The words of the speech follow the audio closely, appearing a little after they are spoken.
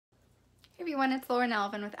Hey everyone, it's Lauren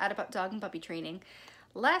Alvin with Add a Pup Dog and Puppy Training.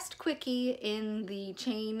 Last quickie in the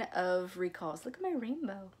chain of recalls. Look at my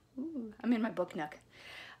rainbow. Ooh, I'm in my book nook.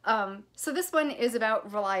 So this one is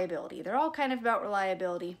about reliability. They're all kind of about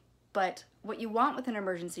reliability, but what you want with an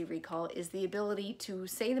emergency recall is the ability to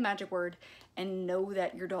say the magic word and know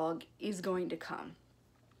that your dog is going to come.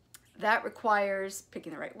 That requires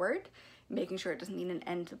picking the right word, making sure it doesn't need an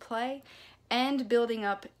end to play, and building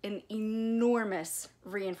up an enormous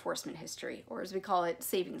reinforcement history, or as we call it,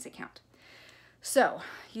 savings account. So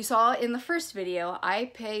you saw in the first video,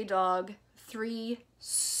 I pay dog 3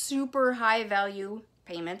 super high value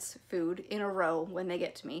payments, food, in a row when they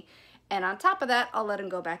get to me. And on top of that, I'll let them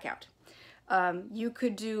go back out. You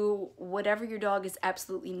could do whatever your dog is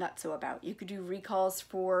absolutely nutso about. You could do recalls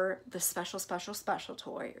for the special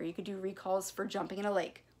toy, or you could do recalls for jumping in a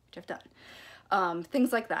lake, which I've done.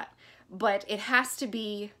 Things like that. But it has to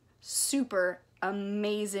be super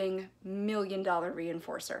amazing $1 million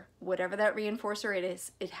reinforcer. Whatever that reinforcer it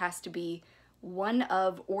is, it has to be one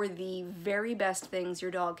of or the very best things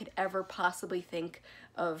your dog could ever possibly think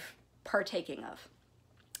of partaking of.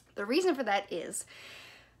 The reason for that is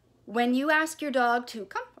when you ask your dog to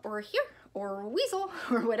come or here or weasel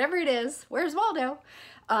or whatever it is, where's Waldo,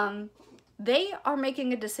 they are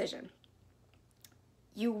making a decision.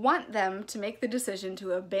 You want them to make the decision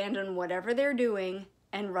to abandon whatever they're doing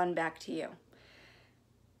and run back to you.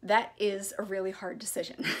 That is a really hard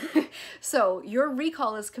decision. So your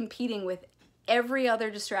recall is competing with every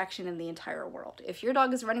other distraction in the entire world. If your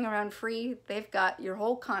dog is running around free, they've got your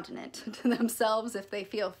whole continent to themselves if they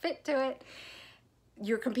feel fit to it.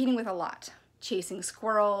 You're competing with a lot. Chasing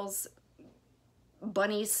squirrels,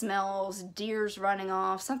 bunny smells, deers running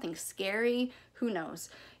off, something scary, who knows?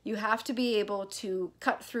 You have to be able to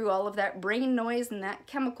cut through all of that brain noise and that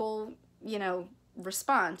chemical,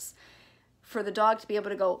 response for the dog to be able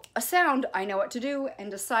to go, a sound, I know what to do, and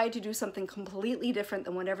decide to do something completely different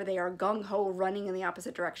than whatever they are gung-ho running in the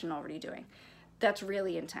opposite direction already doing. That's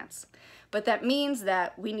really intense. But that means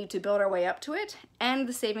that we need to build our way up to it, and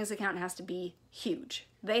the savings account has to be huge.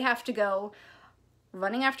 They have to go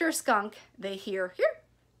running after a skunk, they hear, here,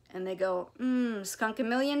 and they go, skunk $1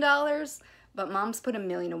 million, but mom's put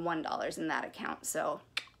 $1,001,001 in that account, so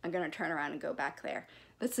I'm gonna turn around and go back there.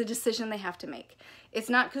 That's a decision they have to make. It's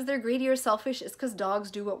not because they're greedy or selfish, it's because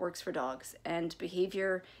dogs do what works for dogs. And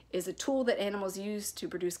behavior is a tool that animals use to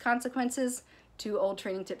produce consequences. 2 old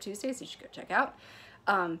Training Tip Tuesdays you should go check out.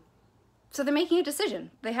 So they're making a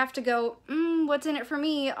decision. They have to go, what's in it for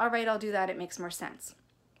me? All right, I'll do that, it makes more sense.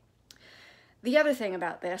 The other thing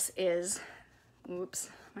about this is, oops,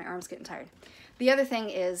 my arm's getting tired. The other thing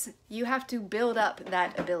is you have to build up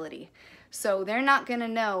that ability. So they're not gonna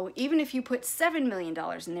know, even if you put $7 million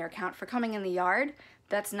in their account for coming in the yard,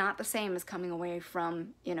 that's not the same as coming away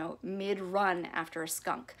from, mid-run after a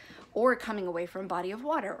skunk, or coming away from a body of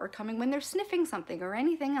water, or coming when they're sniffing something, or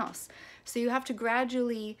anything else. So you have to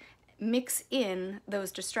gradually mix in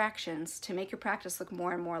those distractions to make your practice look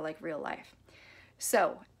more and more like real life.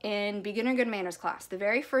 So in Beginner Good Manners class, the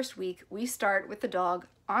very first week, we start with the dog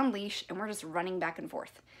on leash and we're just running back and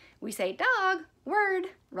forth. We say, dog, word,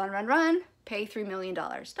 run, run, run, pay $3 million.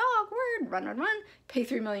 Dog, word, run, run, run, pay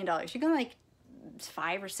 $3 million. You're going like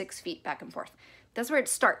 5 or 6 feet back and forth. That's where it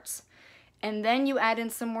starts. And then you add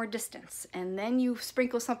in some more distance. And then you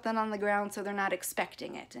sprinkle something on the ground so they're not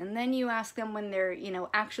expecting it. And then you ask them when they're,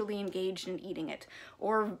 actually engaged in eating it,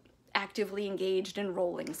 or actively engaged in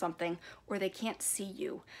rolling something, or they can't see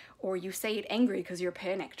you, or you say it angry because you're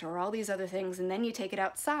panicked, or all these other things, and then you take it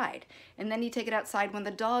outside, and then you take it outside when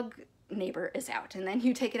the dog neighbor is out, and then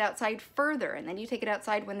you take it outside further, and then you take it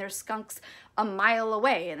outside when there's skunks a mile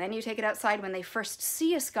away, and then you take it outside when they first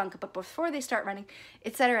see a skunk but before they start running,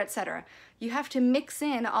 etc., etc. You have to mix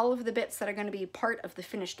in all of the bits that are going to be part of the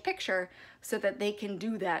finished picture so that they can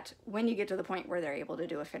do that when you get to the point where they're able to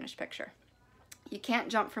do a finished picture. You can't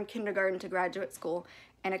jump from kindergarten to graduate school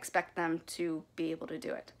and expect them to be able to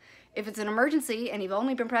do it. If it's an emergency and you've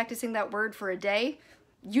only been practicing that word for a day,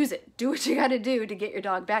 use it. Do what you gotta do to get your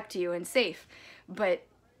dog back to you and safe. But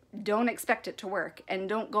don't expect it to work, and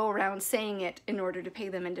don't go around saying it in order to pay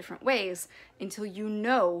them in different ways until you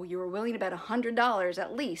know you are willing to bet $100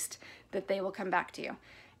 at least that they will come back to you.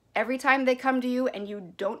 Every time they come to you and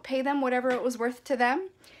you don't pay them whatever it was worth to them,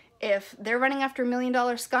 if they're running after $1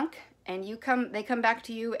 million skunk, and they come back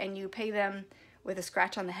to you and you pay them with a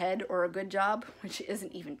scratch on the head or a good job, which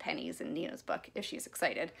isn't even pennies in Nina's book if she's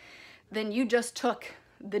excited, then you just took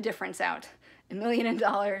the difference out.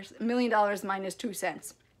 $1 million minus 2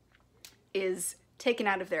 cents is taken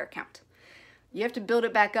out of their account. You have to build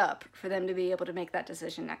it back up for them to be able to make that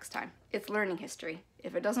decision next time. It's learning history.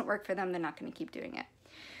 If it doesn't work for them, they're not going to keep doing it.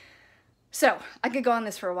 So I could go on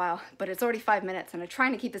this for a while, but it's already 5 minutes and I'm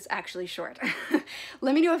trying to keep this actually short.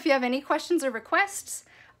 Let me know if you have any questions or requests.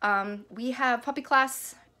 We have puppy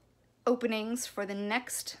class openings for the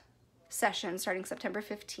next session starting September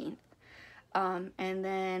 15th. And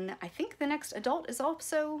then I think the next adult is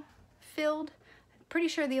also filled. I'm pretty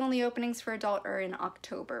sure the only openings for adult are in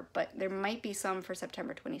October, but there might be some for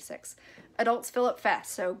September 26th. Adults fill up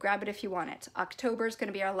fast, so grab it if you want it. October is going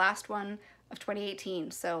to be our last one of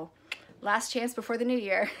 2018, so last chance before the new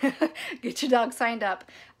year. Get your dog signed up.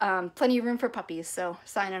 Plenty of room for puppies, so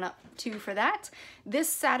signing up too for that. This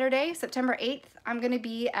Saturday, September 8th, I'm going to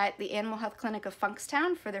be at the Animal Health Clinic of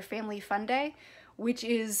Funkstown for their Family Fun Day, which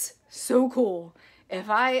is so cool. If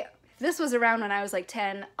this was around when I was like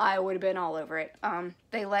 10, I would have been all over it.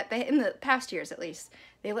 They in the past years at least,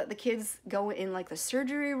 they let the kids go in like the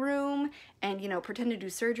surgery room and, you know, pretend to do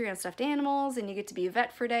surgery on stuffed animals, and you get to be a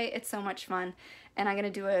vet for a day. It's so much fun. And I'm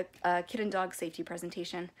going to do a kid and dog safety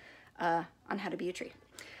presentation on how to be a tree.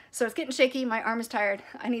 So it's getting shaky. My arm is tired.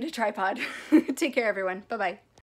 I need a tripod. Take care, everyone. Bye-bye.